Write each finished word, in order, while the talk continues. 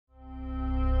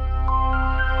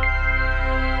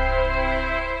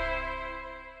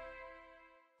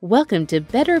Welcome to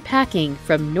Better Packing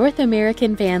from North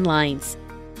American Van Lines.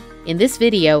 In this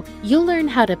video, you'll learn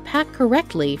how to pack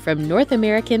correctly from North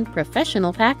American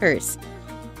professional packers.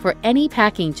 For any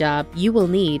packing job, you will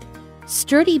need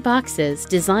sturdy boxes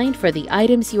designed for the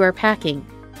items you are packing,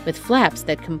 with flaps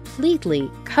that completely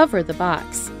cover the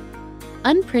box,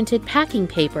 unprinted packing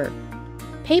paper,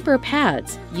 paper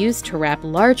pads used to wrap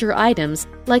larger items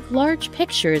like large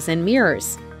pictures and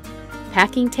mirrors,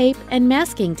 packing tape and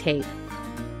masking tape,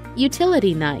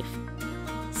 utility knife,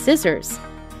 scissors,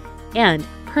 and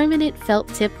permanent felt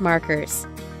tip markers.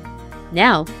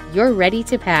 Now you're ready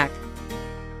to pack.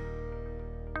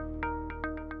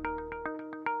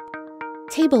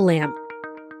 Table lamp.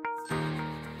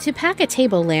 To pack a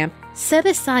table lamp, set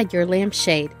aside your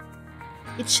lampshade.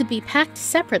 It should be packed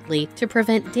separately to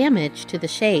prevent damage to the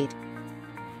shade.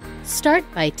 Start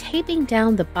by taping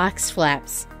down the box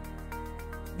flaps.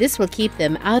 This will keep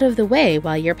them out of the way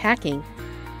while you're packing.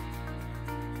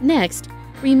 Next,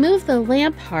 remove the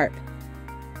lamp harp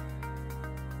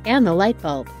and the light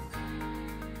bulb.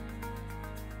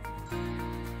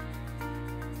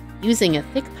 Using a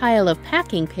thick pile of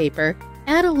packing paper,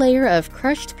 add a layer of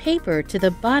crushed paper to the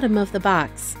bottom of the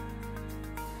box.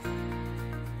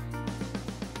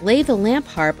 Lay the lamp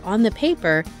harp on the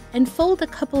paper and fold a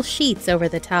couple sheets over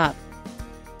the top.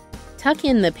 Tuck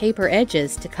in the paper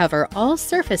edges to cover all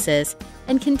surfaces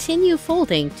and continue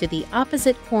folding to the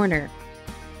opposite corner.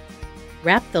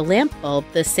 Wrap the lamp bulb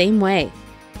the same way.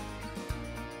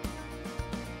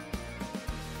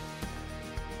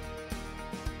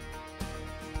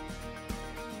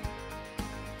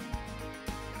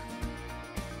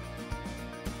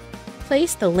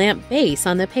 Place the lamp base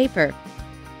on the paper.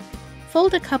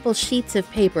 Fold a couple sheets of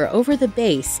paper over the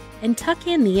base and tuck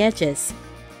in the edges.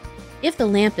 If the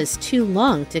lamp is too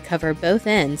long to cover both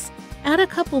ends, add a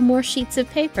couple more sheets of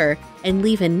paper and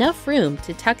leave enough room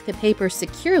to tuck the paper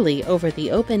securely over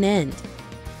the open end.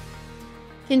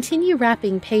 Continue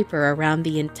wrapping paper around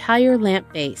the entire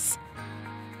lamp base.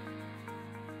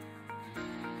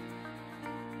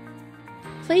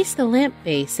 Place the lamp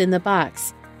base in the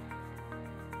box,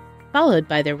 followed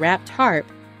by the wrapped harp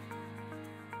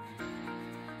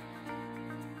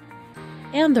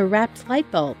and the wrapped light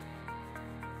bulb.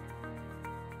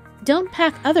 Don't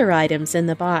pack other items in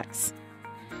the box.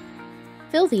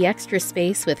 Fill the extra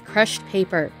space with crushed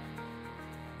paper.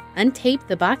 Untape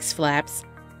the box flaps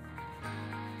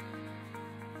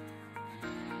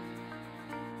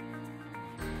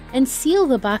and seal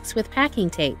the box with packing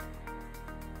tape.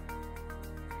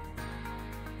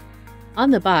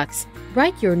 On the box,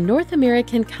 write your North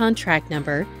American contract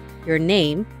number, your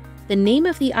name, the name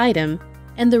of the item,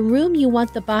 and the room you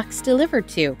want the box delivered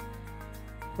to.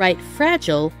 Write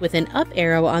fragile with an up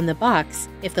arrow on the box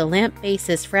if the lamp base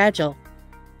is fragile.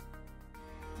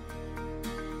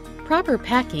 Proper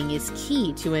packing is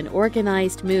key to an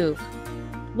organized move.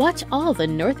 Watch all the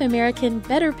North American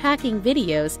Better Packing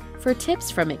videos for tips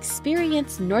from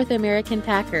experienced North American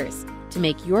packers to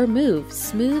make your move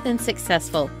smooth and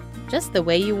successful, just the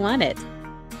way you want it.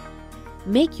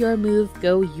 Make your move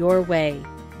go your way.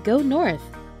 Go north,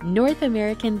 North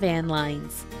American Van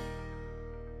Lines.